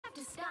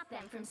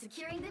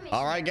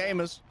All right,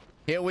 gamers.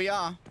 Here we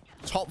are.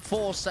 Top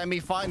 4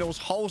 semi-finals.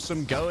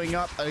 Wholesome going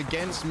up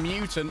against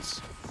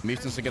Mutants.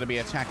 Mutants are going to be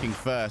attacking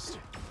first.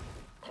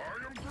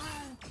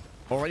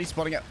 Already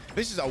spotting up.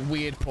 This is a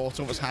weird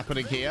portal that's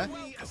happening here.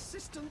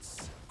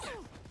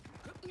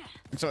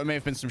 So it may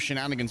have been some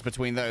shenanigans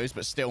between those,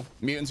 but still,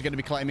 Mutants are going to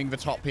be claiming the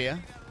top here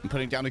and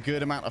putting down a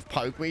good amount of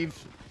poke. We've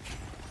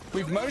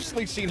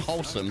mostly seen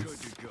Wholesome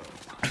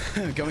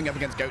going up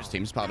against Goats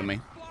teams, pardon me.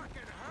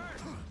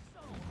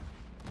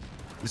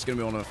 This is going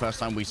to be one of the first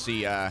time we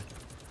see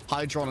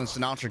Hydron and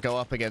Sinatraa go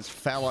up against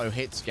fellow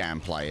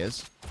Hitscam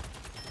players.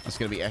 That's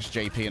going to be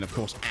SJP and, of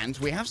course, Ant.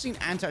 We have seen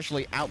Ant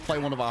actually outplay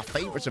one of our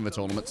favorites in the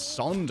tournament,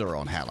 Sonder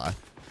on Hela.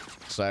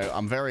 So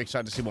I'm very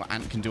excited to see what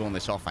Ant can do on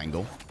this off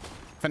angle.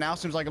 For now,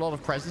 seems like a lot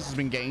of presence has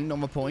been gained on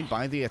the point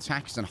by the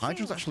attackers, and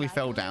Hydron's actually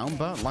fell down,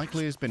 but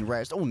likely has been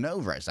rezzed. Oh, no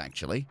res,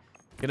 actually.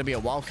 Going to be a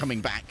while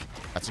coming back.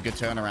 That's a good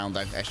turnaround,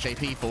 though.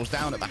 SJP falls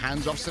down at the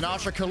hands of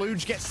Sinatraa.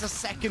 Coluge gets the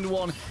second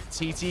one.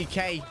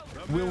 TTK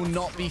will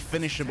not be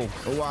finishable,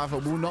 or rather,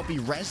 will not be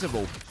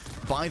resable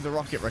by the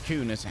Rocket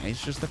Raccoon.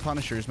 It's just the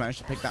Punisher who's managed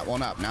to pick that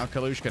one up. Now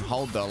Coluge can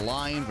hold the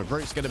line. The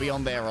Brute's going to be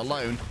on there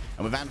alone,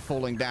 and with Ant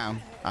falling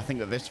down, I think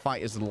that this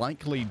fight is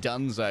likely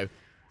donezo.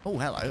 Oh,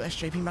 hello.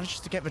 SJP manages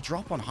to get the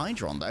drop on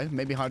Hydron, though.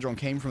 Maybe Hydron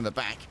came from the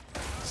back.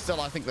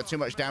 Still, I think that too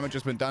much damage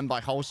has been done by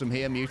Wholesome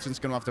here. Mutants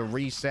going to have to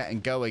reset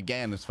and go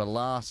again as the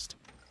last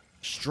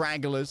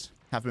stragglers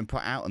have been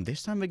put out. And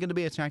this time they're going to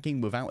be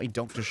attacking without a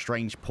Doctor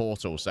Strange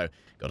portal. So,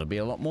 got to be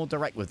a lot more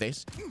direct with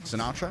this.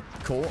 Sinatraa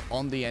caught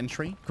on the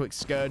entry. Quick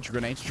Scourge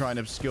grenade to try and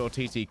obscure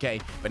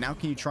TTK. But now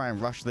can you try and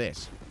rush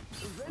this?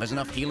 There's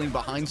enough healing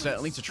behind,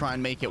 certainly, to try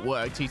and make it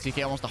work.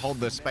 TTK wants to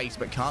hold the space,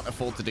 but can't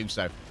afford to do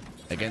so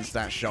against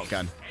that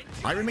shotgun.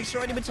 iRemiix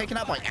already been taken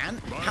out by Ant.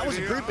 How is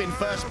the group in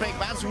first pick?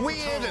 That's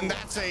weird, and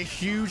that's a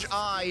huge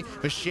eye.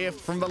 The shift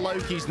from the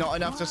Loki's not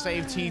enough to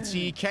save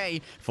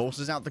TTK.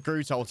 Forces out the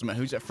Groot ultimate.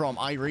 Who's it from?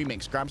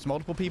 iRemiix grabs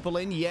multiple people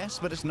in, yes,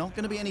 but it's not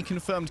going to be any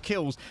confirmed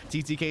kills.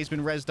 TTK has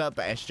been rezzed up,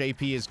 but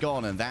SJP is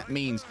gone, and that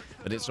means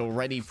that it's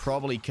already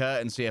probably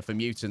curtains here for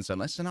Mutants,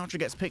 unless Sinatraa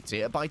gets picked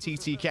here by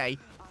TTK.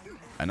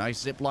 A nice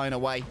zip line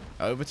away,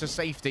 over to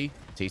safety.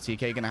 TTK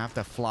going to have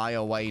to fly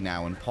away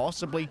now and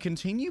possibly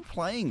continue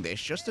playing this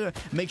just to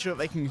make sure that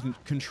they can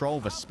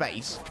control the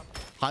space.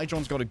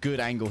 Hydron's got a good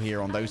angle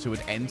here on those who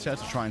would enter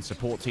to try and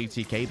support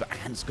TTK, but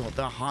Ant's got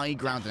the high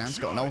ground, and Ant's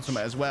got an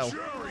ultimate as well.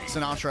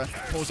 Sinatraa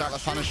pulls out the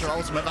Punisher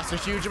ultimate. That's a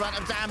huge amount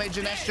of damage,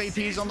 and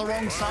SJP's on the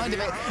wrong side of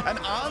it. An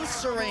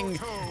answering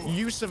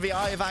use of the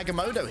Eye of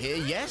Agamotto here.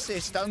 Yes,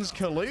 it stuns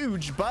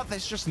Coluge, but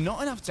there's just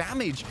not enough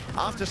damage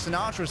after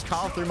Sinatra's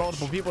carved through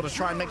multiple people to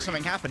try and make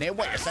something happen here.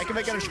 Wait a second,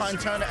 they're going to try and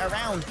turn it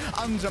around.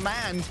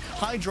 Undermanned.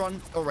 Hydron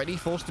already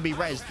forced to be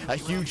rezzed. A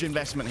huge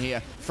investment here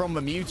from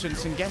the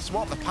Mutants, and guess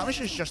what? The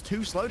Punisher's just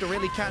too slow to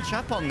really catch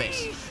up on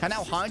this. And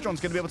now Hydron's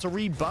going to be able to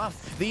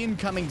rebuff the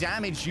incoming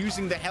damage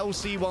using the Hell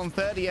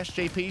C-130.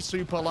 SJP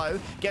super low,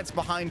 gets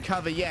behind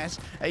cover, yes.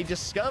 A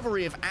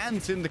discovery of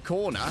Ant in the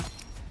corner.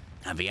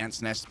 And the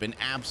Ant's Nest's been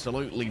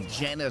absolutely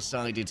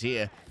genocided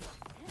here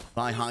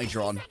by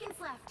Hydron.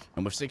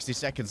 And with 60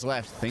 seconds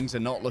left, things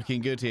are not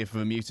looking good here for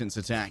the Mutants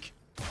attack.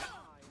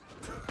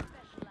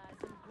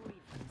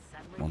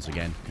 Once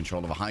again,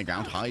 control of a high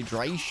ground.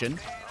 Hydration.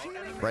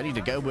 Ready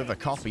to go with a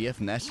copy if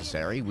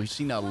necessary. We've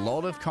seen a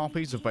lot of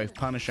copies of both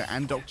Punisher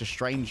and Doctor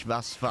Strange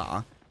thus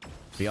far.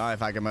 The Eye of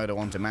Agamotto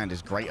on demand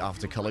is great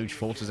after Coluge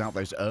forces out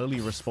those early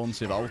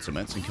responsive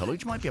ultimates, and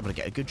Coluge might be able to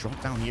get a good drop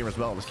down here as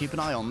well. Let's keep an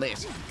eye on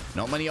this.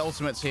 Not many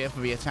ultimates here for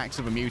the attacks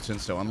of the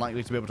Mutants, so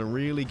unlikely to be able to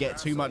really get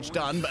too much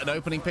done, but an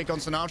opening pick on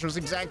Sinatraa is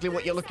exactly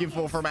what you're looking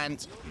for from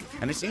Ant.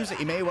 And it seems that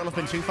he may well have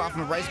been too far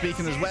from a res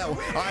beacon as well.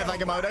 Eye of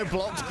Agamotto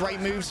blocked. Great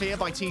moves here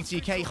by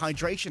TTK.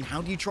 Hydration,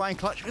 how do you try and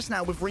clutch this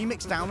now with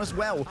Remix down as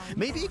well?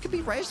 Maybe it could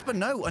be res, but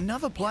no,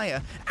 another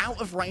player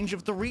out of range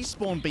of the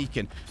respawn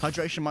beacon.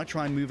 Hydration might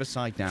try and move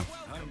aside now.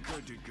 I'm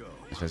good to go.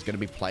 So there's going to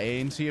be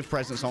plenty of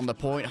presence on the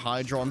point.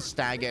 Hydron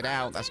staggered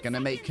out. That's going to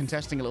make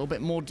contesting a little bit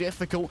more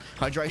difficult.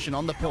 Hydration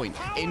on the point.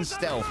 In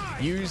stealth.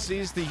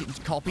 Uses the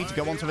copy to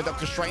go onto the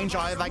Doctor Strange.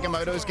 Eye of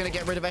Agamotto is going to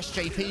get rid of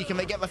SJP. Can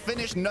they get the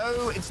finish?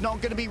 No, it's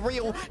not going to be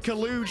real.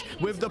 Coluge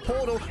with the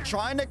portal.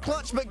 Trying to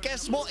clutch, but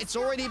guess what? It's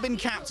already been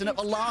capped. And at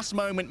the last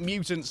moment,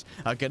 Mutants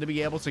are going to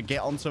be able to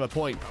get onto the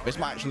point. This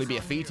might actually be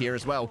a feat here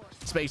as well.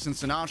 Space and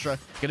Sinatraa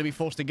going to be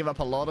forced to give up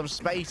a lot of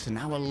space. And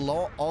now a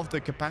lot of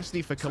the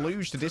capacity for Coluge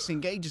to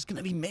disengage is going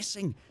to be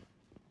missing.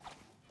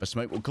 The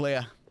smoke will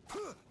clear,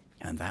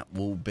 and that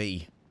will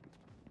be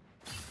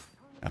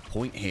a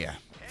point here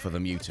for the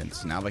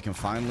Mutants. Now they can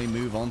finally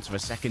move on to the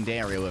second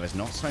area where there's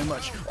not so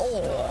much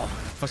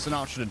for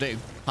Sinatraa to do.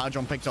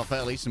 Hydron picked off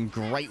early. Some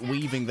great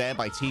weaving there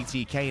by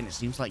TTK, and it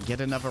seems like yet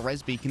another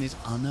res beacon is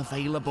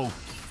unavailable.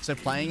 So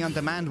playing on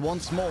demand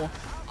once more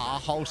are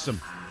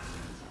Wholesome.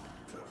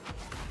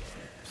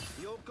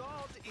 Your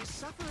god is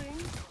suffering.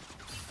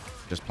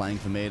 Just playing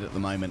for mid at the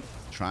moment.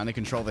 Trying to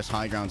control this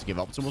high ground to give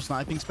optimal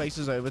sniping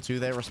spaces over to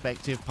their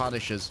respective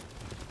Punishers.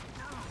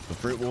 The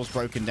Brute Wall's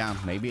broken down.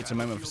 Maybe it's a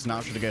moment for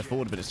Sinatraa to go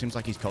forward, but it seems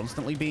like he's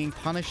constantly being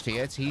punished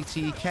here.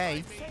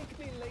 TTK.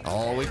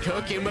 Oh, we're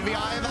cooking with the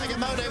Iron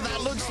Agamotto.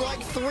 That looks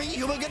like 3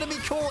 who are going to be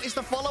caught. Is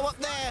the follow-up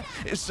there?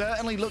 It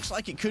certainly looks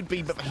like it could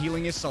be, but the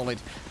healing is solid.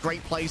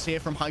 Great plays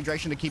here from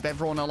Hydration to keep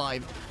everyone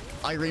alive.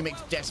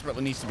 iRemiix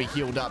desperately needs to be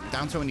healed up.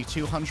 Down to only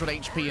 200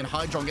 HP, and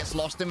Hydron gets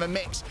lost in the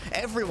mix.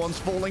 Everyone's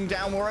falling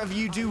down wherever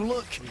you do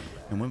look.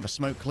 And when the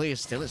smoke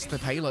clears, still it's the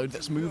payload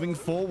that's moving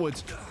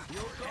forward.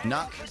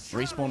 Nuck,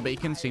 respawn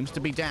beacon seems to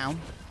be down.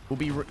 Will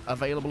be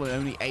available in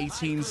only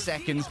 18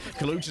 seconds.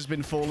 Coluge has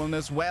been fallen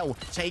as well.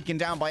 Taken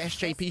down by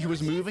SJP, who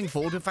is moving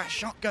forward with that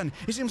shotgun.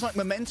 It seems like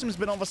momentum's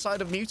been on the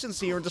side of Mutants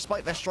here, and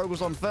despite their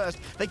struggles on first,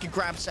 they could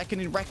grab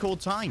second in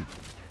record time.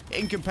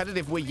 In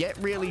competitive, we're yet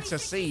really to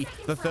see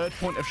the third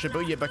point of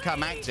Shibuya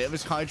become active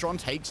as Hydron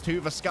takes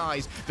to the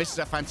skies. This is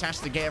a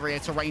fantastic area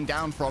to rain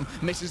down from.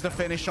 Misses the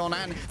finish on,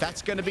 and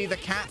that's going to be the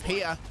cap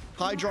here.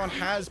 Hydron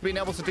has been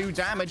able to do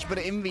damage, but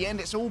in the end,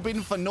 it's all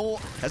been for naught.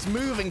 As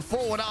moving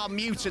forward are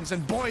Mutants,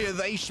 and boy, are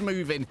they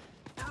schmoving.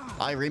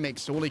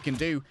 iRemiix, all he can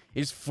do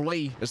is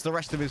flee as the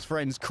rest of his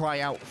friends cry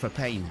out for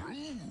pain.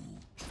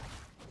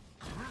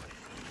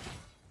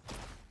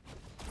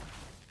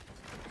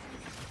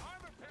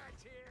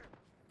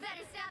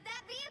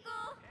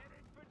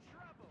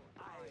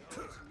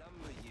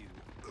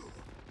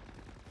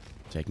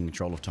 Taking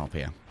control of top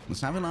here.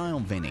 Let's have an eye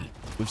on Vinny.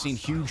 We've seen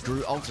huge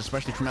Groot ults,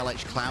 especially from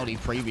LH Cloudy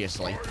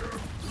previously.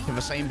 Can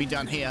the same be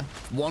done here?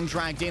 One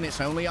dragged in.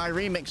 It's only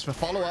iRemiix for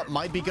follow-up.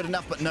 Might be good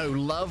enough, but no.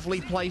 Lovely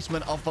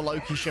placement of the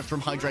Loki shift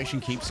from Hydration.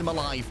 Keeps him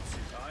alive.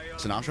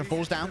 Sinatraa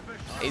falls down.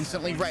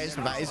 Instantly res,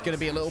 but that is going to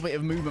be a little bit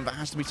of movement that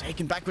has to be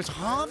taken backwards.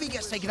 Harvey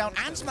gets taken out.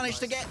 Ants managed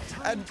to get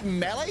a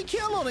melee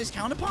kill on his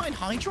counterpart in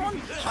Hydron.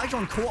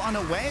 Hydron caught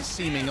unawares,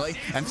 seemingly.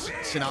 And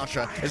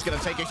Sinatraa is going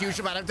to take a huge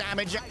amount of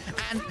damage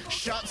and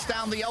shuts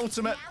down the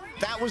ultimate.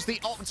 That was the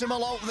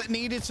optimal ult that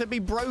needed to be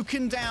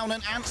broken down,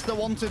 and Ant's the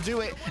one to do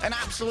it. An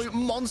absolute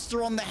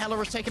monster on the Hela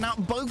has taken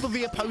out both of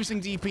the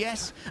opposing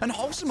DPS, and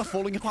Wholesome are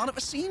falling apart at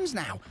the seams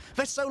now.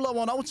 They're so low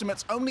on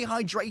ultimates, only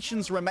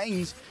Hydrations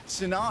remains.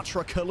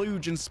 Sinatraa,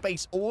 Coluge, and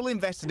Space all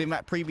invested in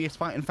that previous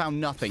fight and found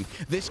nothing.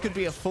 This could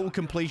be a full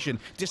completion,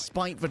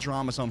 despite the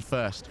dramas on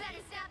first.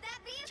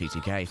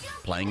 TTK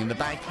playing in the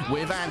back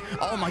with Ant.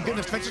 Oh my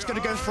goodness, they're just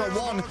going to go for a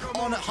 1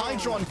 on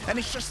Hydron, and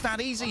it's just that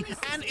easy.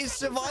 Ant is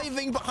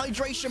surviving, but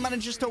Hydration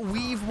manages to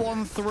weave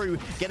one through,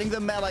 getting the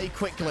melee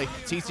quickly.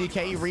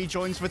 TTK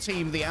rejoins the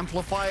team. The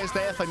amplifier's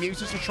there for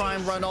Mutants to try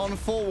and run on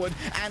forward.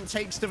 Ant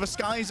takes to the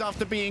skies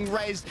after being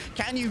rezzed.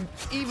 Can you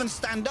even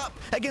stand up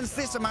against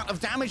this amount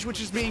of damage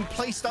which is being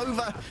placed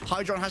over?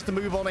 Hydron has to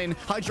move on in.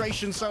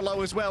 Hydration so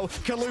low as well.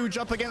 Coluge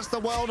up against the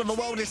world, and the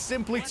world is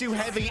simply too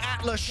heavy.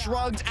 Atlas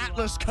shrugged,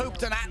 Atlas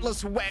coped, and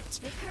Atlas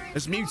wept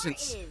as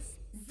Mutants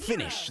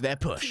finish their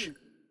push.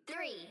 3.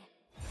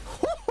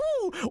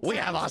 We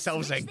have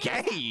ourselves a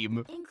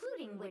game!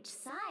 Including which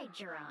side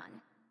you're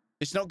on.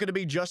 It's not going to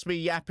be just me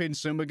yapping,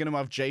 soon we're going to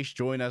have Jace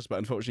join us, but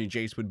unfortunately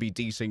Jace would be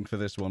desynced for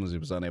this one as he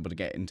was unable to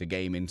get into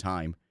game in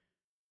time.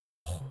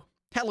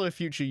 Hello,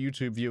 future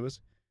YouTube viewers.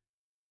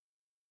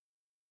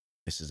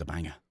 This is a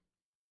banger.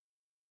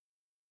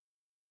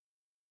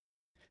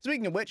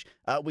 Speaking of which,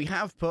 we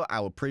have put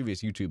our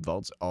previous YouTube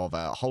VODs of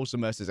Wholesome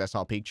versus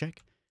SRP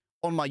check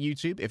on my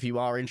YouTube. If you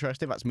are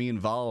interested, that's me and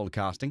Val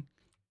casting.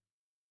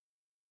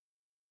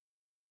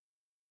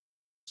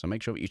 So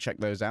make sure that you check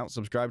those out.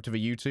 Subscribe to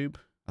the YouTube.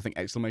 I think !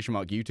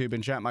 YouTube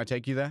in chat might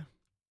take you there.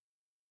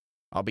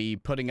 I'll be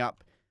putting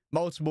up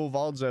multiple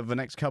VODs over the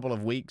next couple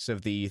of weeks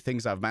of the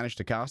things I've managed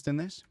to cast in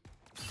this.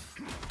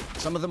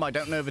 Some of them I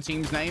don't know the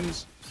team's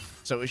names,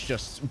 so it's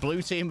just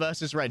blue team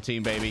versus red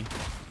team, baby.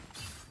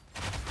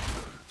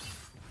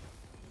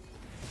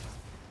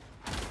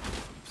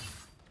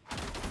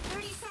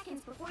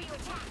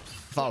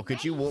 Val,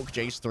 could you walk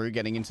Jace through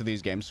getting into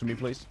these games for me,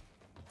 please?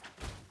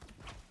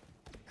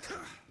 I'm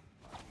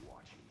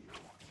watching you.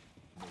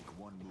 Make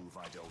one move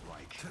I don't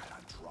like, and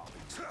I'm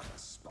dropping to the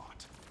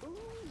spot.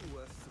 Ooh,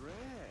 a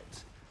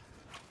threat.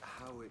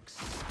 How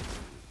exciting.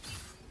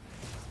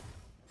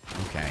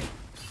 Okay.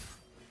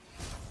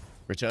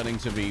 Returning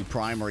to the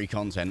primary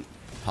content.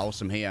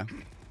 Wholesome here.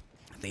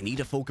 They need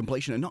a full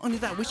completion, and not only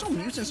that, we saw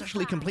Mutants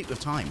actually complete with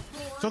time.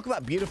 Talk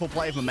about beautiful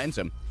play of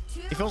momentum.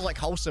 It feels like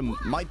Wholesome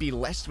might be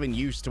less than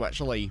used to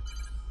actually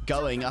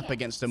going up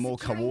against a more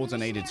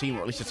coordinated team, or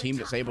at least a team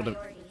that's able to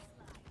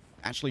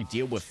actually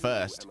deal with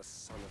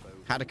first.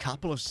 Had a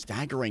couple of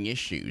staggering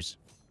issues.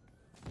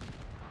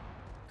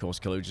 Of course,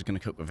 Coluge is going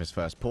to cook with his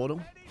first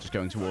portal. Just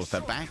going towards their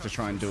back to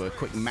try and do a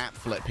quick map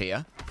flip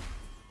here.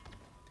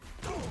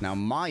 Now,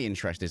 my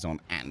interest is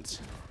on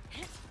Ant.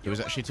 He was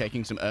actually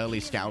taking some early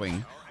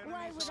scouting.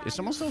 Is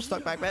someone still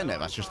stuck back there? No,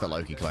 that's just the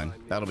Loki clone.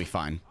 That'll be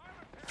fine.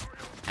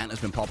 Ant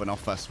has been popping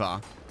off thus far.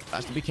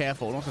 Has to be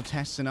careful not to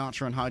test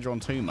Sinatraa and Hydron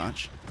too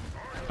much.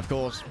 Of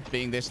course,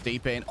 being this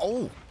deep in...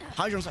 Oh!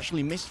 Hydron's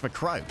actually missed for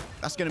Crow.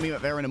 That's going to mean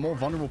that they're in a more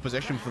vulnerable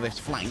position for this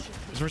flank.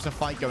 There is a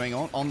fight going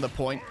on the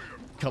point.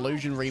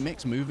 Coluge and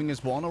Remix moving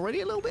as one.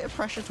 Already a little bit of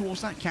pressure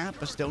towards that cap,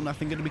 but still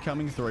nothing going to be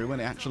coming through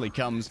when it actually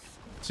comes.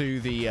 to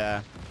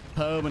the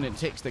permanent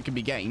ticks that can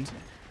be gained.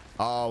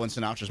 Oh, and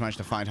Sinatra's managed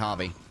to find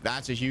Harvey.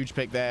 That's a huge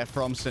pick there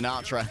from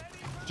Sinatraa.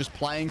 Just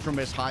playing from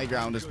his high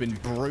ground has been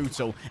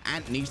brutal.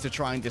 Ant needs to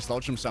try and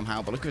dislodge him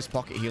somehow, but look at his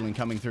pocket healing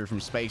coming through from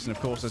space. And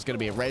of course, there's going to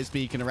be a res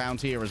beacon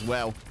around here as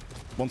well.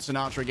 Once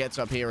Sinatraa gets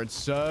up here, it's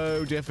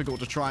so difficult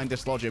to try and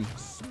dislodge him.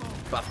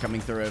 Buff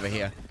coming through over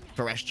here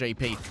for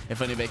SJP.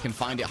 If only they can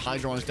find it.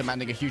 Hydron is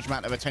demanding a huge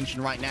amount of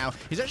attention right now.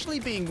 He's actually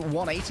being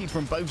 180'd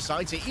from both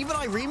sides here. Even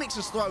iRemiix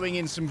is throwing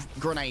in some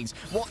grenades.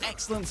 What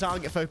excellent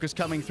target focus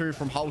coming through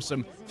from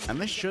Wholesome. And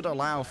this should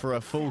allow for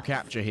a full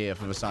capture here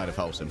for the side of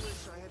Wholesome.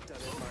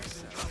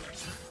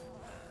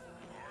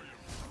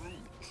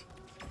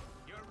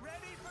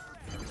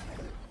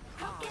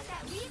 Help get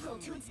that vehicle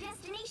to its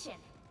destination.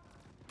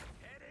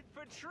 Headed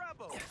for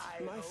trouble.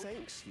 My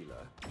thanks, healer.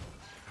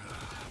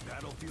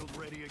 Battlefield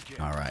ready again.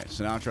 All right,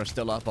 Sinatraa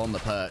still up on the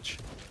perch.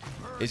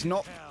 Is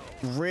not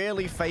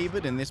really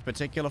favored in this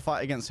particular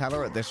fight against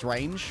Hela at this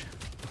range.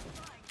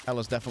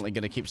 Hela's definitely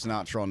going to keep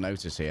Sinatraa on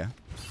notice here.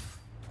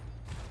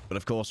 But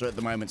of course, at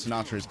the moment,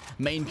 Sinatra's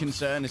main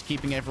concern is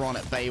keeping everyone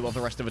at bay while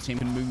the rest of the team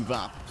can move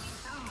up.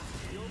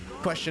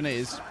 Question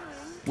is,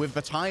 with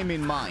the time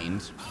in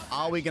mind,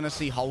 are we going to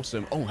see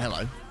Wholesome? Oh,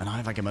 hello. And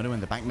iRemiix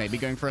in the back, maybe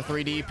going for a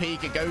 3D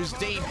peek. It goes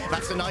deep.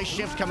 That's a nice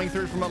shift coming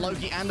through from a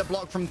Loki and a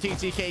block from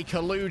TTK.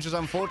 Coluge has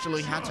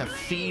unfortunately had to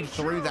feed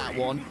through that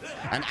one.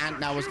 And Ant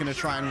now is going to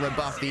try and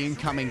rebuff the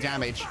incoming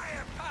damage.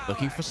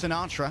 Looking for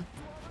Sinatraa.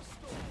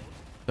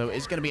 So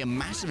it's going to be a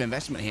massive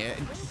investment here.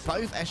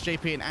 Both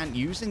SJP and Ant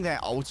using their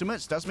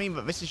ultimates does mean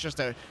that this is just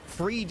a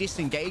free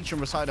disengage from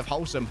the side of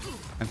Wholesome.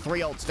 And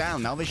 3 ults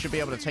down. Now they should be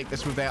able to take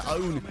this with their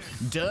own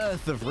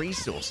dearth of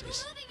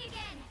resources.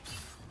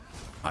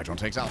 Hydron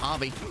takes out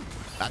Harvey.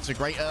 That's a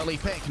great early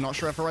pick. Not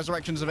sure if a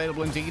resurrection is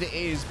available. Indeed it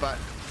is, but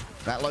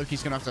that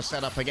Loki's going to have to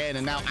set up again.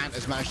 And now Ant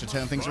has managed to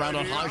turn things around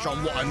on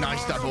Hydron. What a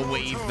nice double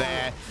weave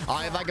there.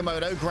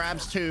 iRemiix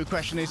grabs 2.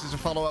 Question is a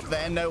follow-up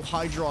there. No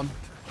Hydron.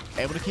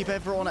 Able to keep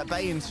everyone at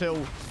bay until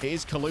it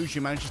is Coluge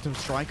who manages to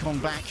strike on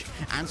back.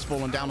 Ant's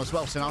fallen down as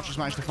well. Sinatra's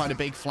managed to find a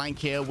big flank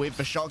here with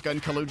the shotgun.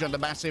 Coluge under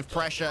massive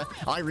pressure.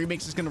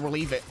 iRemiix is going to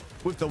relieve it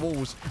with the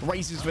walls.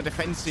 Raises the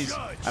defenses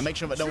and make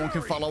sure that no one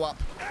can follow up.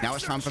 Now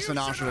it's time for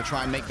Sinatraa to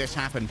try and make this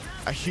happen.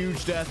 A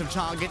huge dearth of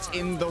targets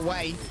in the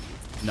way.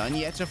 None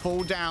yet to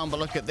fall down, but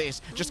look at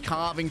this. Just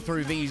carving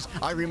through these.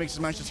 iRemiix has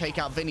managed to take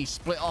out Vinny.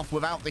 Split off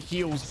without the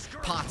heals.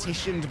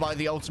 Partitioned by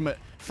the ultimate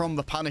from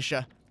the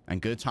Punisher. And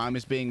good time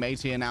is being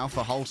made here now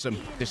for Wholesome,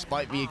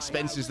 despite the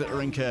expenses that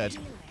are incurred.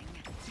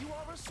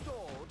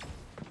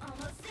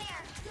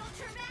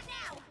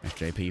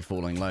 SJP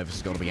falling low. This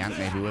has got to be Ant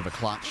maybe with a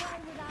clutch.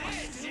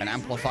 An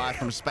amplifier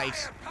from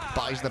space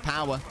buys the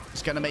power.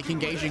 It's going to make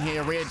engaging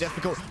here real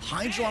difficult.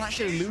 Hydron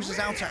actually loses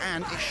out to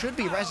Ant. It should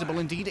be resible.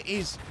 Indeed it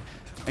is.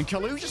 And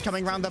Coluge is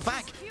coming around the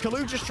back.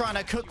 Coluge is trying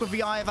to cook with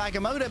the Eye of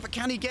Agamotto, but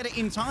can he get it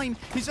in time?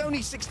 He's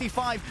only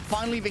 65.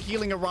 Finally, the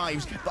healing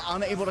arrives, but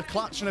unable to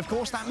clutch. And of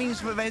course, that means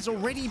that there's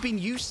already been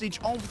usage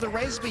of the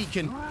res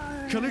beacon.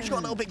 Coluge got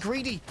a little bit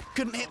greedy.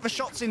 Couldn't hit the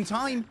shots in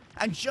time.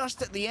 And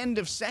just at the end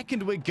of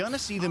second, we're going to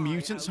see the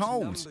Mutants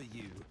hold.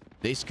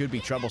 This could be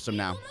troublesome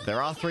now.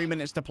 There are 3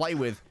 minutes to play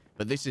with,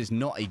 but this is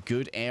not a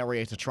good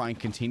area to try and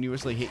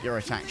continuously hit your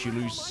attacks. You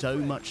lose so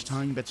much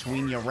time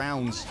between your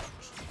rounds.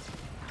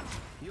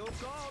 Your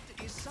god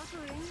is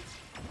suffering.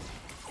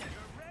 You're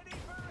ready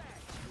for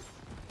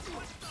it.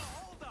 What's the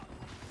hold-up?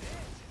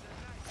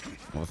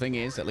 Well, the thing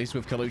is, at least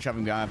with Coluge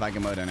having the Eye of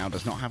Agamotto now,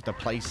 does not have to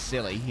play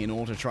silly in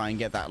order to try and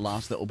get that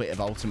last little bit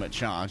of ultimate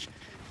charge.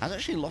 Has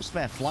actually lost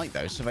their flight,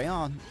 though, so they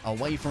are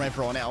away from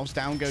everyone else.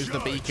 Down goes the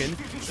beacon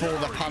for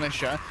the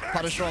Punisher.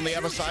 Punisher on the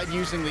other side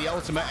using the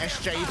ultimate.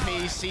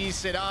 SJP sees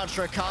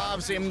Sinatraa,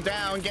 carves him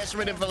down, gets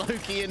rid of the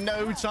Loki in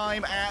no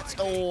time at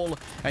all.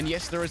 And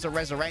yes, there is a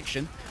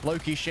resurrection.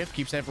 Loki's shift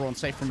keeps everyone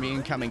safe from the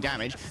incoming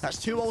damage.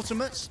 That's 2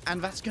 ultimates,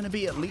 and that's going to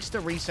be at least a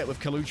reset with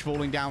Coluge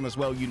falling down as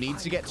well. You need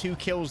to get 2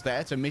 kills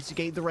there to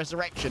mitigate the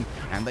resurrection,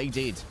 and they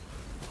did.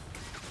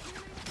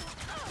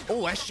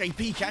 Oh,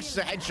 SJP catches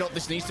a headshot.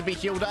 This needs to be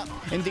healed up.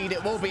 Indeed,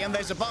 it will be. And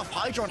there's a buff.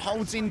 Hydron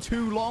holds in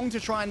too long to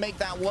try and make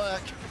that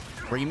work.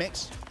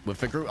 Remix with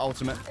the Groot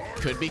ultimate.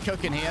 Could be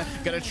cooking here.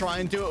 Gonna try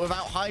and do it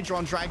without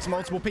Hydron. Drags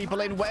multiple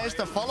people in. Where's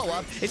the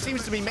follow-up? It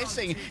seems to be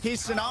missing.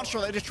 Here's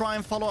Sinatraa, though, to try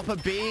and follow up a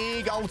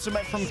big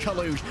ultimate from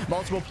Coluge.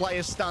 Multiple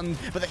players stunned,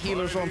 but the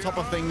healers are on top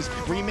of things.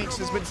 Remix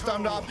has been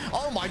stunned up.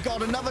 Oh my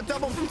god, another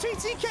double from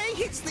TTK.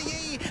 Hits the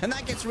E, and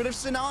that gets rid of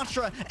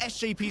Sinatraa.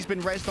 SJP's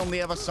been rezzed on the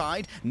other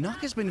side. Nuck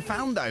has been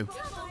found, though.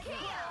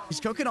 He's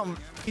cooking on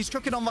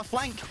the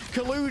flank.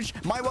 Coluge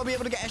might well be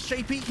able to get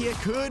SJP here.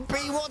 Could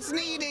be what's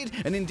needed.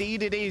 And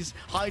indeed it is.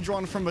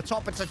 Hydron from the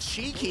top. It's a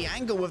cheeky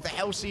angle with the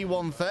Helsey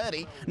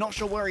 130. Not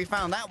sure where he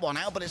found that one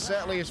out, but it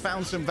certainly has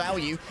found some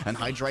value. And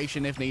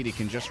hydration, if needed,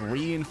 can just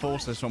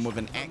reinforce this one with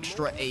an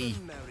extra E.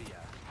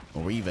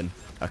 Or even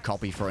a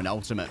copy for an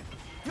ultimate.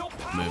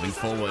 Moving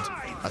forward.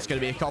 That's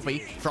going to be a copy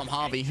from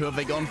Harvey. Who have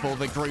they gone for?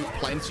 The group.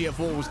 Plenty of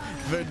walls.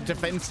 The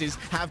defenses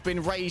have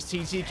been raised.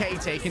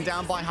 TTK taken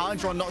down by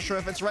Hydron. Not sure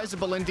if it's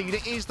resible. Indeed,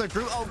 it is. The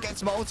group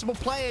gets multiple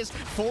players.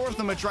 4 of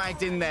them are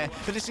dragged in there.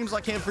 But it seems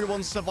like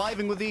everyone's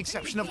surviving with the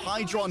exception of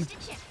Hydron.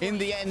 In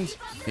the end,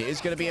 it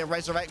is going to be a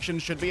resurrection.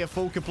 Should be a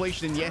full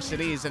completion. And yes, it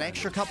is. An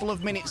extra couple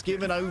of minutes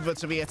given over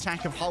to the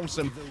attack of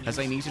Wholesome as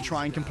they need to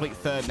try and complete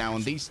third now.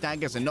 And these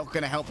staggers are not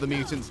going to help the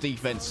Mutants'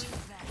 defense.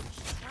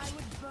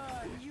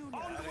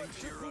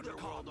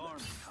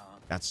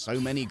 That's so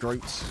many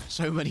groups,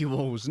 so many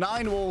walls.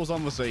 9 walls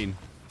on the scene.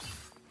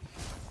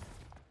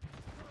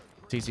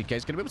 TTK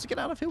is going to be able to get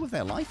out of here with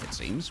their life, it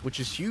seems, which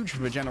is huge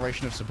for a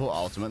generation of support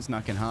ultimates.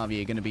 Nuck and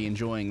Harvey are going to be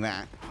enjoying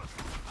that.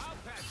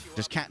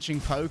 Just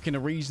catching poke in a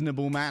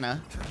reasonable manner.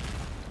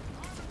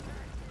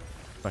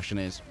 Question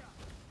is,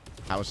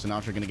 how is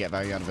Sinatraa going to get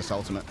value out of this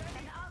ultimate?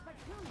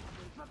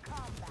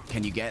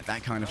 Can you get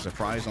that kind of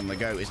surprise on the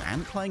go? Is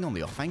Ant playing on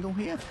the off angle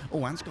here?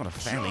 Oh, Ant's got a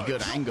fairly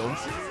good angle.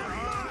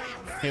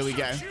 Here we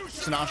go.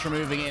 Sinatraa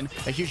moving in.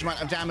 A huge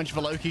amount of damage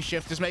for Loki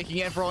shift is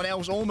making everyone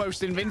else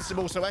almost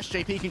invincible, so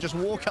SJP can just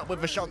walk up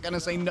with the shotgun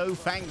and say, no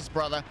thanks,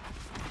 brother.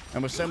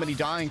 And with so many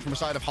dying from the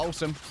side of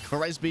Wholesome, the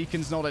res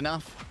beacon's not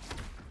enough.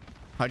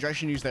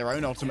 Hydration used their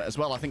own ultimate as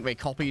well. I think they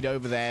copied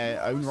over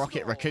their own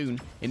Rocket Raccoon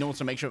in order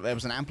to make sure that there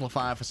was an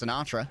amplifier for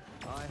Sinatraa.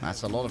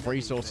 That's a lot of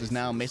resources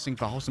now missing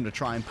for Wholesome to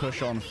try and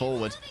push on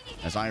forward,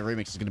 as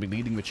iRemiix is going to be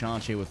leading the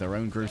charge here with their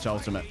own Groot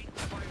ultimate.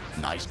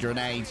 Nice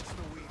grenade.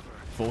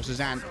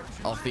 Forces Ant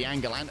off the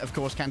angle. Ant, of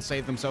course, can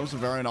save themselves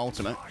with their own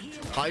ultimate.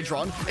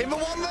 Hydron in the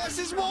 1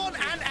 versus 1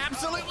 and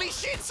absolutely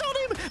shits on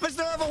him. There's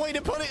no other way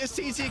to put it as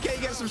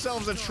TTK gets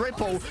themselves a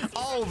triple.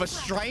 Oh, the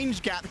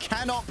strange gap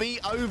cannot be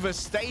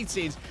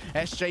overstated.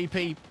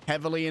 SJP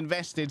heavily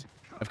invested.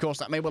 Of course,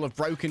 that may well have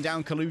broken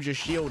down Coluge's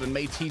shield and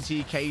made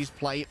TTK's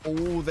play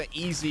all the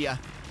easier.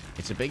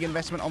 It's a big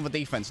investment on the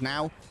defense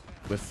now.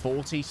 With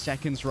 40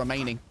 seconds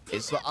remaining,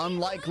 it's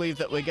unlikely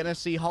that we're going to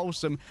see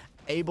Wholesome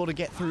able to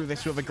get through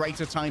this with a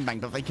greater time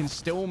bank, but they can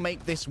still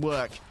make this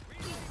work.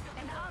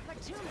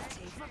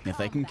 If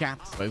they can cap,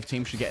 both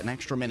teams should get an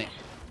extra minute.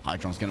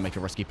 Hydron's going to make a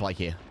risky play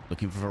here,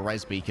 looking for the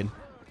res beacon.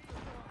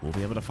 We'll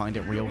be able to find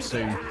it real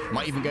soon.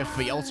 Might even go for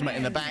the ultimate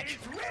in the back.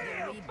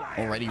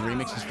 Already,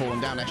 Remix has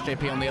fallen down.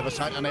 SJP on the other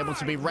side, unable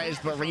to be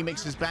rezzed, but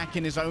Remix is back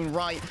in his own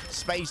right.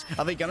 Space,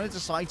 are they going to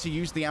decide to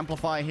use the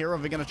amplifier here, or are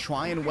they going to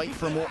try and wait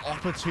for a more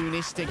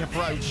opportunistic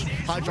approach?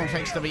 Hydron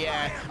takes to the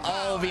air.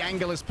 Oh, the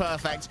angle is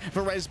perfect.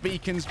 The res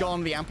beacon's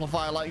gone. The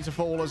amplifier likely to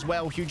fall as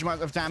well. Huge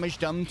amount of damage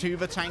done to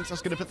the tanks.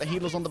 That's going to put the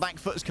healers on the back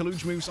foot as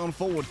Coluge moves on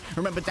forward.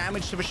 Remember,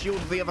 damage to the shield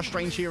of the other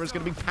Strange here is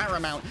going to be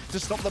paramount to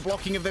stop the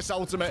blocking of this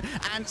ultimate.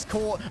 Ant's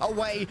caught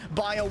away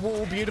by a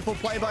wall. Beautiful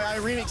play by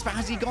iRemiix, but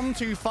has he gone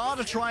too far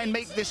to try and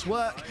make this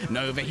work?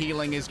 No, the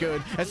healing is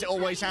good, as it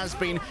always has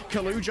been.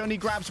 Coluge only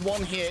grabs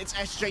 1 here. It's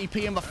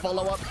SJP, and the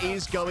follow-up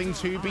is going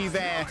to be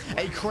there.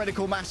 A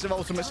critical massive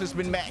ultimate has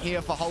been met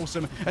here for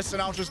Wholesome, as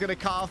Sinatra's going to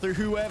carve through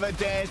whoever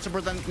dares to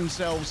present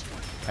themselves.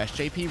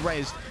 SJP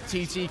rezzed.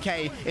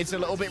 TTK, it's a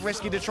little bit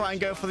risky to try and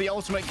go for the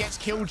ultimate. Gets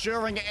killed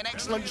during it. An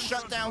excellent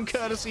shutdown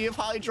courtesy of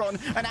Hydron.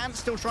 And Ant's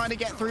still trying to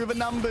get through the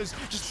numbers.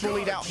 Just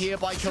bullied out here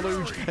by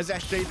Coluge as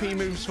SJP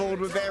moves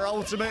forward with their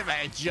ultimate.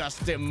 They're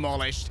just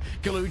demolished.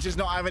 Coluge is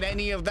not having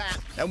any of that.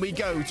 And we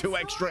go to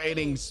extra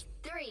innings.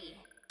 3,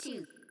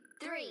 2,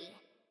 3.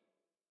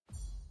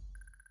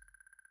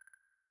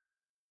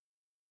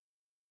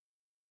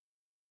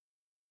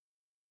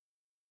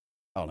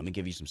 Oh, let me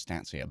give you some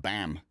stats here.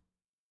 Bam.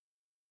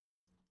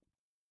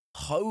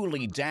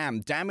 Holy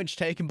damn. Damage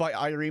taken by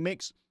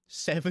iRemiix,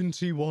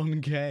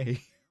 71k.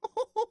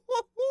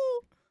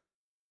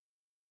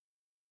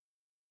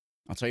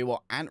 I'll tell you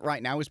what, Ant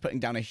right now is putting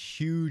down a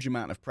huge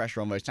amount of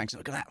pressure on those tanks.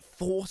 Look at that,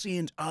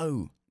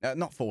 40-0.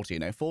 Not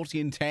 40-0,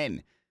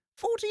 40-10.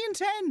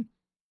 40-10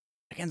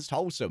 against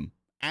Wholesome.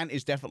 Ant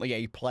is definitely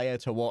a player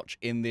to watch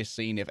in this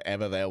scene if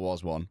ever there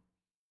was one.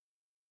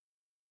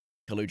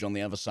 Coluge on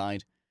the other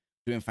side,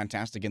 doing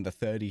fantastic in the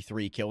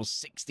 33 kills,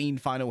 16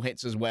 final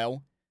hits as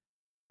well.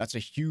 That's a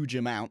huge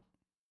amount.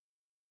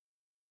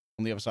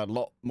 On the other side, a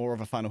lot more of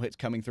a final hits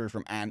coming through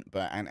from Ant,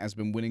 but Ant has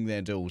been winning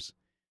their duels.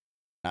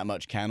 That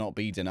much cannot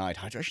be denied.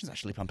 Hydration's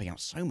actually pumping out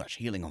so much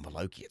healing on the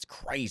Loki. It's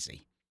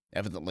crazy.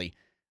 Evidently,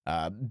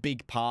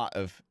 big part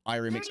of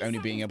iRemiix only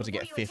being able to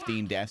get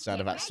 15 deaths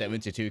out of that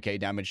 72k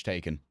damage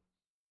taken.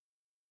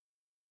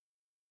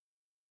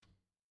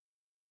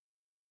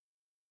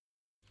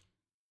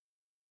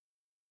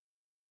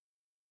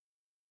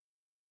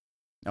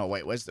 Oh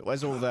wait, where's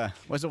all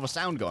the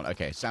sound gone?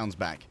 Okay, sound's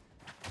back.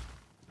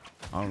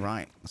 All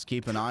right, let's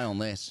keep an eye on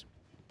this.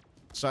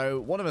 So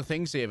one of the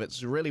things here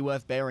that's really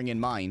worth bearing in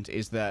mind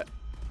is that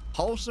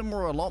Wholesome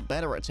were a lot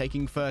better at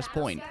taking first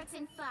point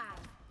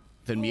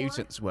than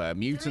Mutants were.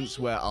 Mutants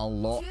were a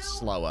lot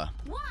slower,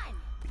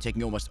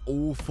 taking almost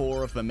all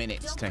 4 of the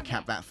minutes to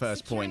cap that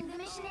first point.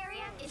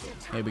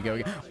 Here we go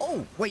again.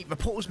 Oh, wait, the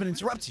portal's been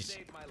interrupted.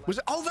 Was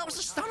it? Oh, that was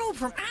a stun orb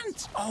from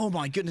Ant. Oh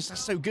my goodness,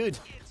 that's so good.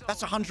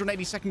 That's a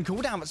 180-second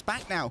cooldown. It's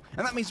back now.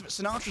 And that means that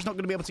Sinatra's not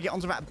going to be able to get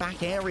onto that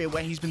back area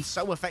where he's been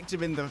so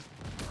effective in the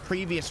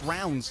previous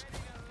rounds.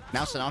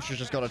 Now Sinatra's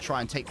just got to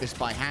try and take this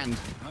by hand.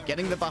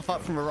 Getting the buff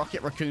up from a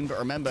Rocket Raccoon, but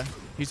remember,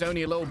 he's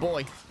only a little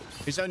boy.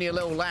 He's only a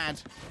little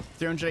lad.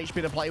 300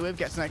 HP to play with,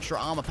 gets an extra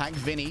armor pack.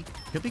 Vinny,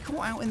 he'll be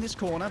caught out in this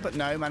corner, but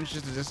no,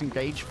 manages to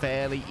disengage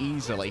fairly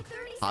easily.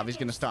 Harvey's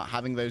going to start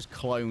having those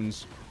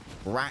clones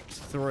racked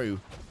through,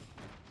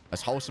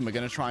 as Wholesome are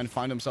going to try and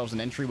find themselves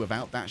an entry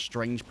without that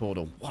strange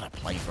portal. What a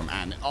play from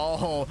Ant.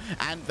 Oh,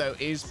 Ant, though,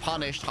 is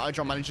punished.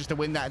 Hydron manages to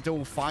win that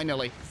duel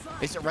finally.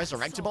 Is it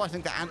resurrectable? I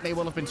think that Ant may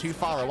well have been too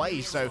far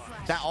away, so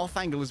that off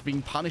angle is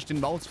being punished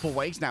in multiple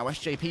ways now.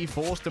 SJP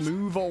forced to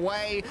move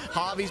away.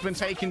 Harvey's been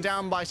taken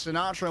down by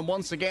Sinatraa, and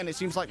once again, it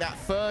seems like that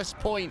first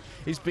point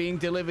is being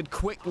delivered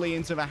quickly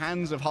into the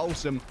hands of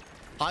Wholesome.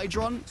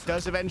 Hydron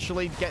does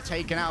eventually get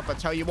taken out, but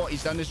tell you what,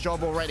 he's done his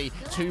job already.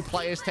 2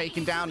 players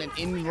taken down and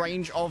in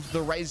range of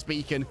the res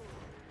beacon.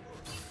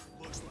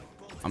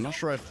 I'm not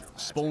sure if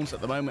spawns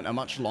at the moment are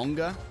much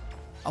longer.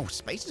 Oh,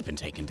 Space has been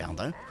taken down,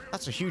 though.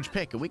 That's a huge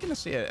pick. Are we going to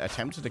see an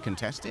attempt to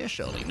contest here?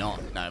 Surely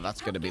not. No, that's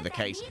going to be the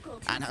case.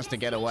 Ant has to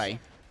get away.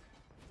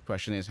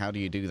 Question is, how do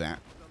you do that?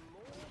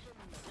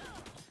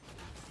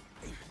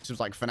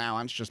 Seems like for now,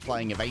 Ant's just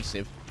playing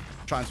evasive,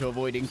 trying to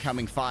avoid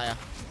incoming fire.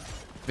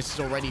 This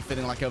is already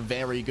feeling like a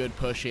very good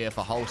push here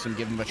for Wholesome,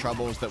 given the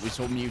troubles that we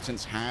saw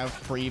Mutants have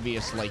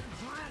previously.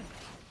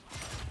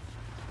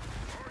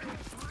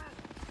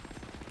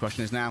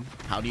 Question is now,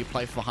 how do you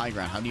play for high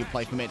ground? How do you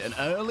play for mid? An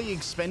early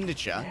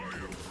expenditure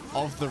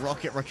of the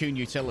Rocket Raccoon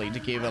utility to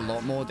give a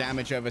lot more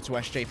damage over to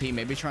SJP.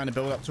 Maybe trying to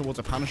build up towards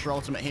a Punisher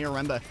ultimate here.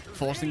 Remember,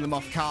 forcing them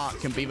off cart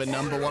can be the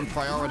 #1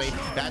 priority.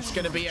 That's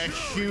going to be a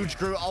huge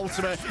Groot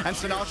ultimate, and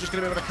Sinatra's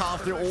going to be able to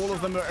carve through all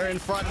of them that are in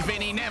front.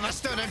 Vinny never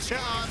stood a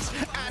chance,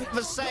 and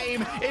the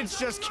same. It's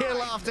just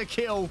kill after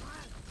kill.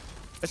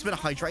 It's been a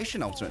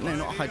hydration ultimate. No,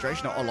 not a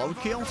hydration, a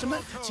low-key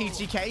ultimate.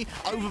 TTK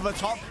over the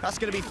top. That's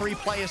going to be 3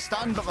 players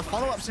stunned, but the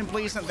follow-up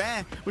simply isn't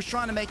there. Was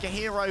trying to make a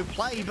hero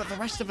play, but the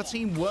rest of the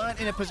team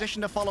weren't in a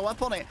position to follow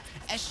up on it.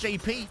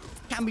 SJP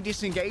can be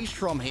disengaged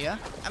from here,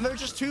 and there are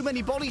just too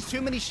many bodies,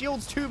 too many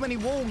shields, too many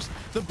walls.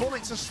 The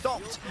bullets are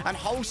stopped, and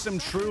Wholesome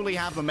truly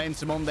have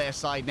momentum on their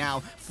side now,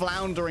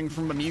 floundering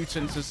from the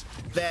Mutants as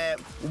their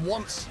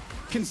once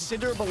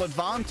considerable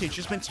advantage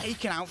has been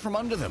taken out from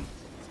under them.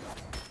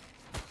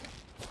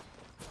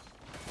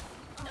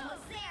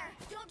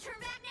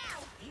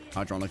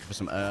 Hydron looking for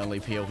some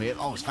early peel here.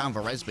 Oh, it's found the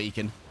res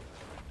beacon.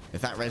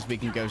 If that res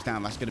beacon goes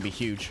down, that's going to be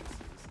huge.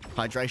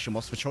 Hydration,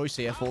 what's the choice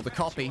here for the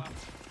copy?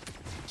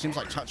 Seems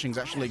like touching's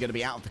actually going to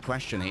be out of the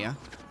question here.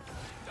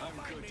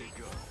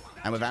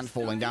 And with Ant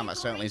falling down, that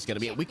certainly is going to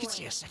be it. We could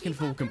see a second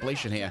full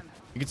completion here.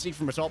 You can see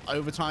from the top,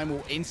 overtime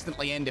will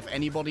instantly end if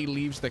anybody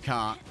leaves the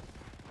cart.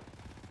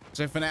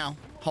 So for now,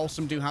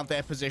 Wholesome do have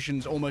their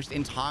positions almost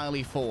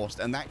entirely forced,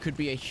 and that could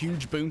be a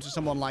huge boon to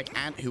someone like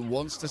Ant, who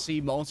wants to see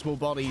multiple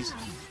bodies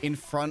in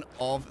front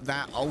of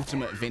that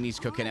ultimate. Vinny's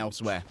cooking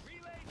elsewhere.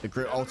 The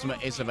Groot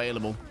ultimate is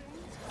available.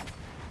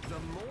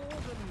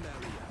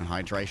 And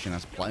Hydration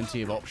has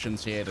plenty of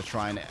options here to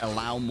try and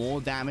allow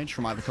more damage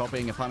from either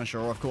copying a Punisher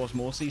or, of course,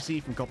 more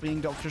CC from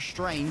copying Doctor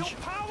Strange.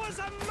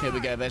 Here we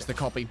go. There's the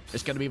copy.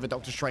 It's going to be the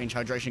Doctor Strange.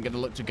 Hydration going to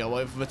look to go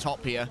over the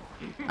top here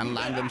and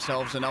land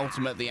themselves an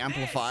ultimate. The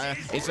amplifier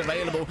is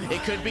available.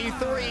 It could be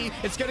 3.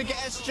 It's going to get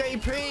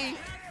SJP.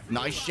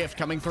 Nice shift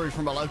coming through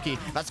from a Loki.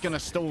 That's going to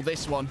stall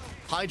this one.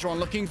 Hydron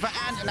looking for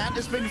Ant, and Ant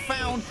has been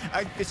found.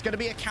 It's going to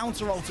be a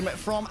counter ultimate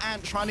from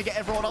Ant, trying to get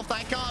everyone off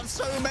that card.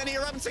 So many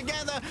are up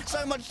together.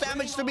 So much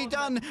damage to be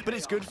done. But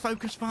it's good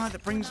focus fire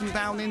that brings them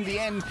down in the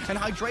end. And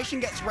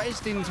Hydration gets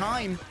rezzed in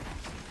time.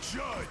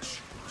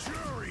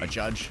 A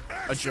judge,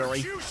 a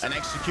jury, an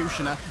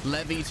executioner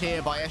levied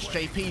here by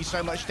SJP.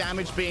 So much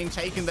damage being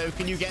taken, though.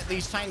 Can you get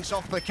these tanks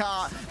off the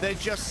cart? They're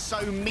just so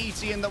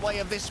meaty in the way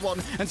of this one.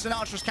 And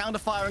Sinatra's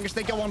counter-firing as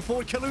they go on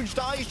forward. Coluge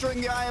dies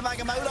during the Eye of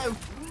Agamotto.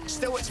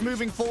 Still, it's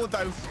moving forward,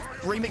 though.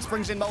 iRemiix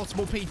brings in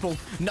multiple people.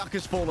 Nuck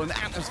has fallen.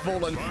 Ant has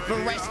fallen.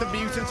 The rest of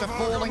Mutants are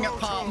falling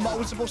apart.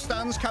 Multiple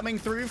stuns coming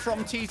through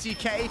from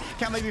TTK.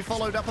 Can they be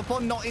followed up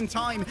upon? Not in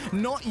time.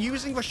 Not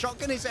using the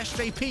shotgun is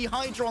SJP.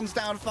 Hydron's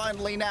down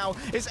finally now.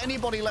 Is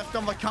anybody left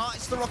on the cart?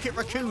 It's the Rocket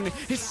Raccoon.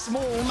 His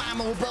small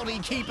mammal body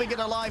keeping it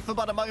alive for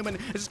but a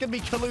moment. It's going to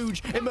be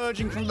Coluge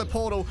emerging from the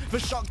portal. The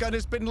shotgun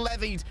has been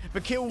levied.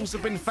 The kills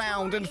have been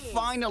found. And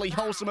finally,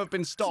 Wholesome have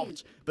been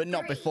stopped. But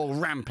not before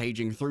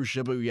rampaging through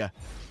Shibuya.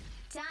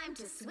 Time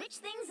to switch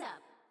things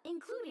up,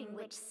 including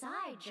which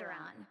side you're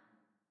on.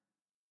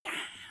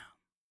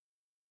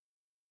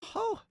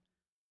 Oh,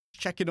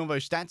 checking on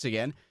those stats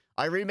again.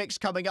 iRemiix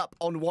coming up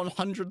on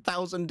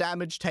 100,000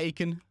 damage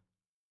taken.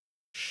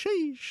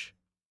 Sheesh.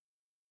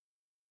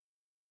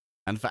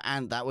 And for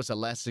Ant, that was a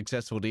less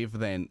successful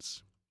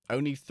defense.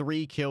 Only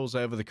 3 kills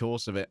over the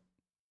course of it.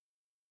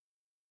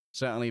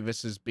 Certainly,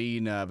 this has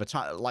been the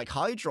time. Like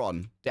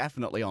Hydron,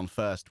 definitely on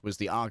first, was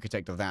the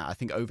architect of that. I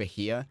think over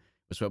here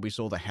was where we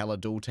saw the Hella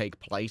duel take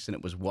place, and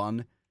it was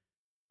won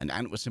And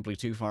Ant was simply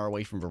too far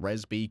away from the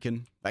res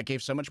beacon. That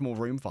gave so much more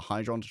room for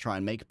Hydron to try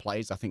and make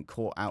plays. I think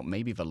caught out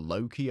maybe the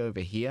Loki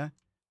over here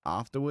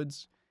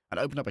afterwards. And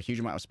opened up a huge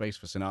amount of space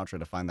for Sinatraa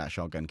to find that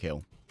shotgun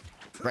kill.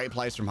 Great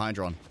plays from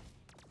Hydron.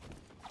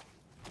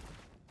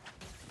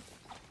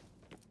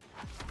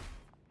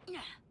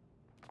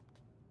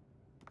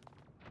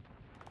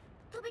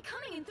 They'll be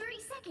coming in 30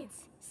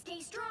 seconds.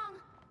 Stay strong.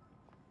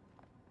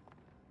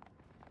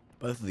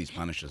 Both of these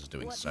Punishers are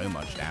doing so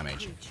much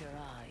damage.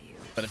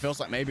 But it feels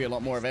like maybe a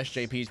lot more of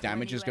SJP's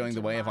damage is going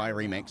the way of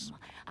iRemiix.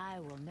 I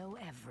will know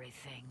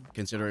everything.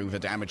 Considering the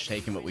damage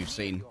taken that we've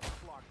seen.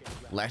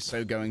 Less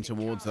so going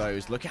towards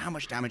those. Look at how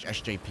much damage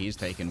SJP has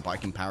taken by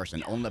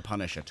comparison on the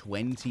Punisher.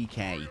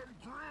 20k.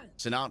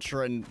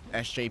 Sinatraa and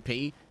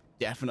SJP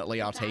definitely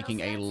are taking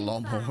a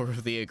lot more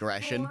of the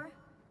aggression.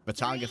 The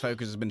target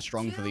focus has been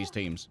strong for these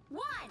teams.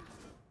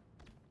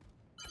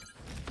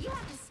 You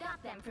have to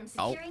stop them from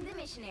securing the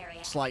mission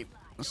area.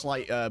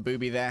 Slight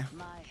booby there.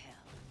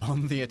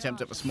 On the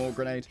attempt at the small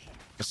grenade.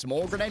 The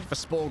small grenade? The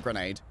spore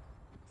grenade.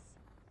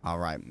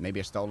 Alright, maybe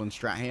a stolen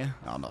strat here.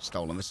 Oh, not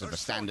stolen. This is the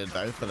standard,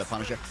 though, for the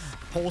Punisher.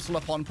 Portal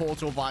upon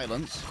portal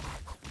violence.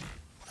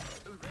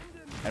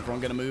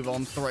 Everyone going to move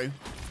on through.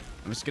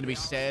 I'm just going to be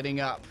setting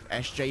up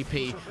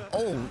SJP.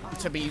 Oh,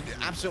 to be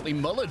absolutely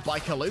mullered by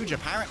Coluge,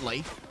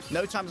 apparently.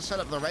 No time to set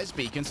up the res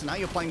beacon, so now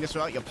you're playing this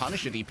without your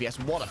Punisher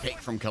DPS. What a pick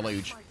from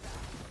Coluge.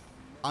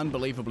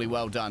 Unbelievably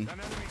well done.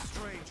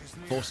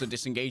 Force a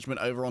disengagement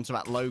over onto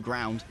that low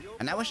ground.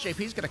 And now SJP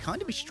is going to kind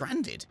of be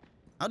stranded.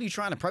 How do you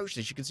try and approach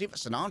this? You can see that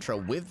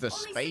Sinatraa with the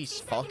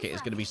space pocket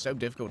is going to be so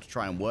difficult to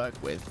try and work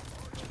with.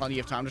 There's plenty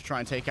of time to try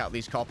and take out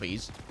these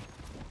copies.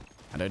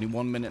 And only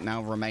 1 minute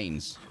now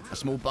remains. A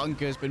small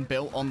bunker has been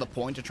built on the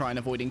point to try and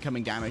avoid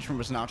incoming damage from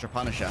the Sinatraa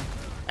Punisher.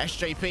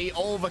 SJP,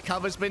 all the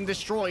cover's been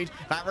destroyed.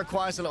 That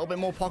requires a little bit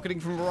more pocketing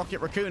from the Rocket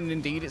Raccoon, and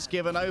indeed it's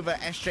given over.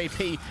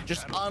 SJP,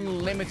 just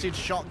unlimited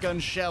shotgun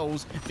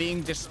shells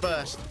being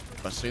dispersed.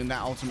 But soon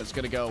that ultimate's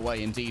going to go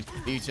away. Indeed,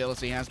 the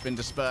utility has been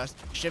dispersed.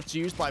 Shifts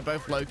used by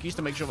both Lokis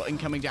to make sure that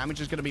incoming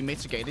damage is going to be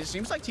mitigated. It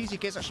seems like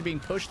TTK is actually being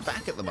pushed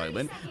back at the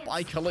moment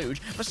by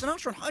Coluge. But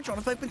Sinatraa and Hydron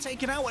have both been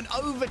taken out, and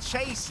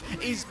Overchase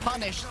is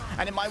punished.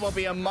 And it might well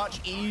be a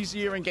much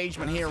easier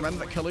engagement here.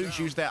 Remember that Coluge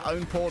used their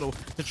own portal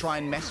to try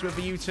and mess with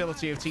the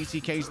utility of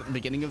TTKs at the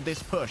beginning of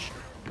this push.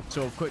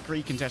 So a quick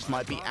recontest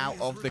might be out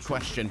of the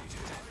question.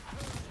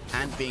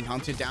 And being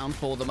hunted down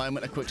for the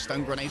moment. A quick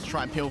stun grenade to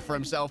try and peel for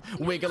himself.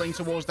 Wiggling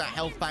towards that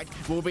health pack.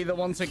 Will be the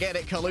one to get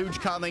it. Coluge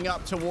coming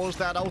up towards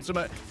that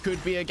ultimate.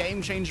 Could be a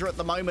game changer at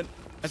the moment.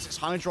 As it's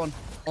Hydron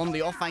on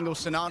the off angle.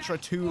 Sinatraa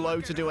too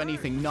low to do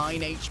anything. 9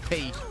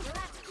 HP.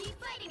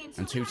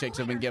 And 2 ticks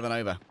have been given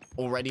over.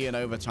 Already in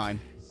overtime.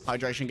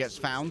 Hydration gets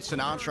found.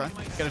 Sinatraa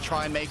going to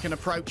try and make an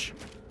approach.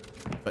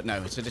 But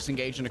no, it's a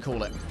disengage and a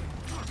call it.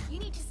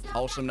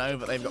 Wholesome know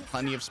that they've got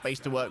plenty of space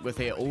to work with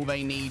here. All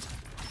they need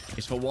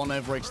is for one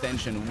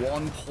overextension,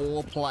 one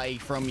poor play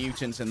from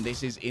Mutants, and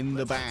this is in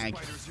the bag.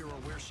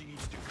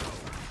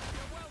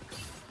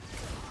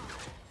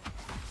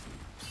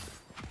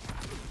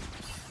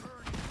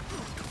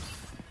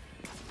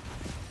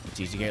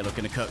 TTK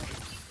looking to cook.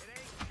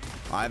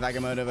 Eye of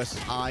Agamotto versus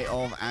Eye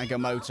of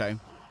Agamotto.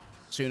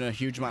 Soon a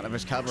huge amount of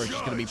his coverage is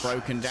going to be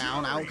broken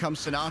down. Out comes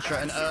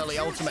Sinatraa, an early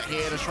ultimate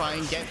here to try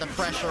and get the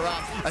pressure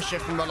up. A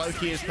shift from the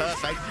Loki is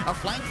perfect. A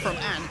flank from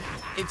Ant.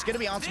 It's going to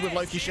be answered with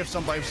Loki shifts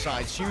on both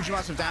sides. Huge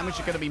amounts of damage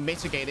are going to be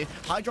mitigated.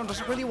 Hydron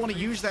doesn't really want to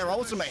use their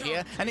ultimate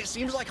here, and it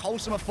seems like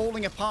Wholesome are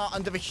falling apart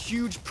under the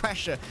huge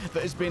pressure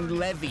that has been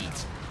levied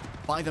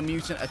by the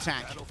Mutant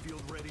attack.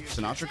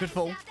 Sinatraa could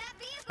fall,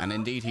 and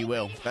indeed he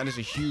will. That is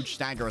a huge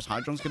stagger, as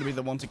Hydron's going to be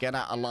the one to get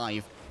out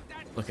alive.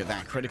 Look at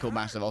that, critical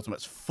massive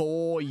ultimates.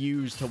 4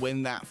 used to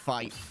win that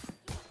fight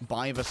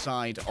by the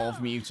side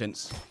of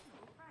Mutants.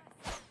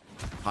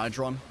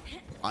 Hydron,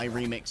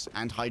 iRemiix,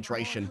 and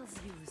Hydration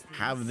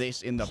have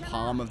this in the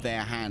palm of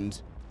their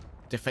hand.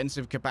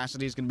 Defensive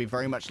capacity is going to be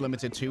very much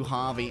limited to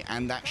Harvey,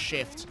 and that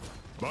shift.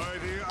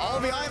 Oh,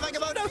 the Eye of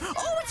Agamotto!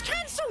 Oh, it's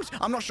cancelled!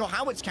 I'm not sure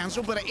how it's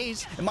cancelled, but it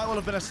is. It might well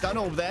have been a stun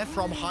orb there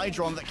from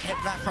Hydron that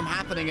kept that from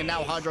happening, and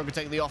now Hydron can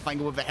take the off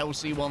angle with the Hell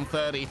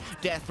C-130.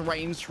 Death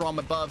rains from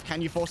above.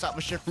 Can you force out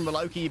the shift from the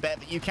Loki? You bet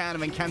that you can,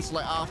 and then cancel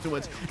it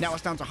afterwards. Now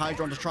it's down to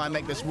Hydron to try and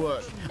make this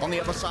work. On the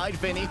other side,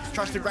 Vinny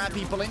tries to grab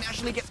people in,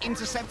 actually gets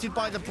intercepted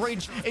by the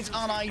bridge. It's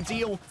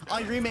unideal.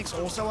 iRemiix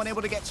also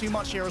unable to get too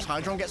much here as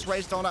Hydron gets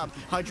raised on up.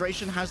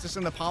 Hydration has this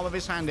in the palm of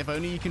his hand. If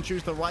only you can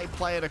choose the right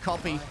player to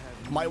copy.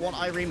 Might want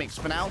iRemiix.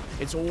 For now,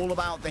 it's all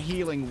about the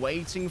healing,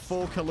 waiting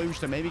for Coluge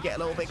to maybe get a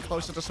little bit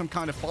closer to some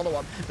kind of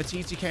follow-up. The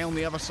TTK on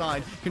the other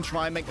side can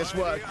try and make this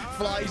work.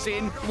 Flies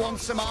in,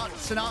 wants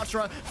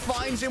Sinatraa,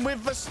 finds him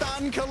with the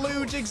stun.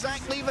 Coluge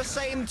exactly the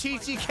same.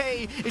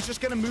 TTK is just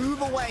going to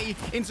move away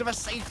into the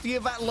safety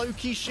of that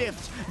Loki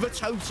shift. The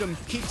totem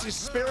keeps his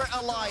spirit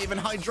alive, and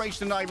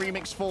Hydration and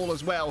iRemiix fall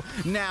as well.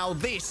 Now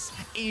this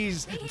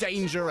is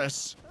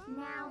dangerous.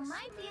 Now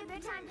might be a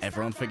good time to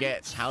Everyone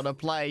forgets how to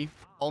play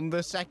on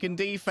the second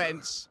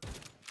defense.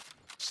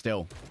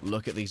 Still,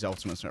 look at these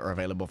ultimates that are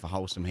available for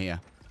Wholesome here.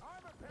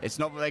 It's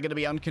not that they're going to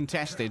be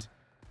uncontested,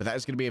 But that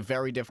is going to be a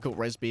very difficult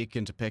res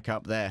beacon to pick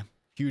up there.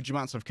 Huge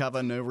amounts of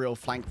cover, no real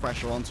flank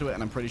pressure onto it,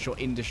 and I'm pretty sure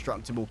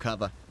indestructible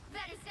cover.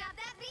 Better stop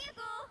that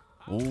vehicle.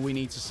 All we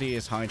need to see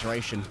is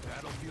hydration.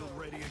 Battlefield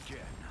ready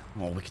again.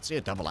 Well, we could see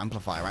a double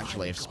amplifier,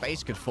 actually. If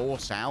Space could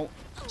force out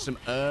some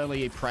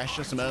early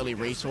pressure, some early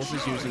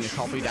resources using a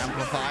copied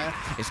amplifier,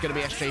 it's going to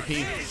be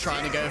SJP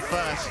trying to go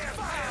first.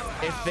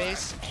 If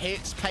this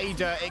hits pay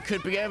dirt, it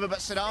could be over, but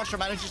Sinatraa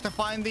manages to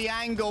find the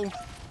angle.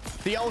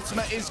 The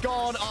ultimate is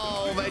gone.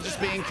 Oh, they're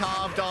just being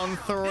carved on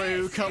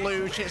through.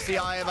 Coluge hits the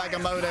Eye of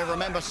Agamotto.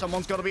 Remember,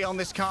 someone's got to be on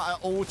this cart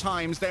at all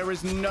times. There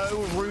is no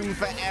room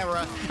for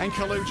error. And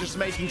Coluge is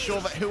making sure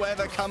that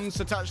whoever comes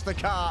to touch the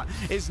cart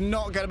is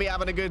not going to be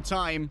having a good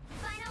time.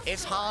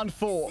 It's hard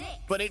fought,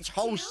 but it's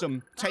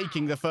Wholesome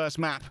taking the first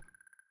map.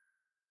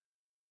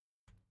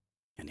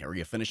 And here we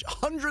go, finish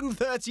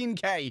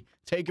 113k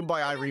taken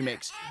by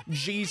iRemiix.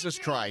 Jesus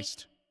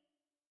Christ.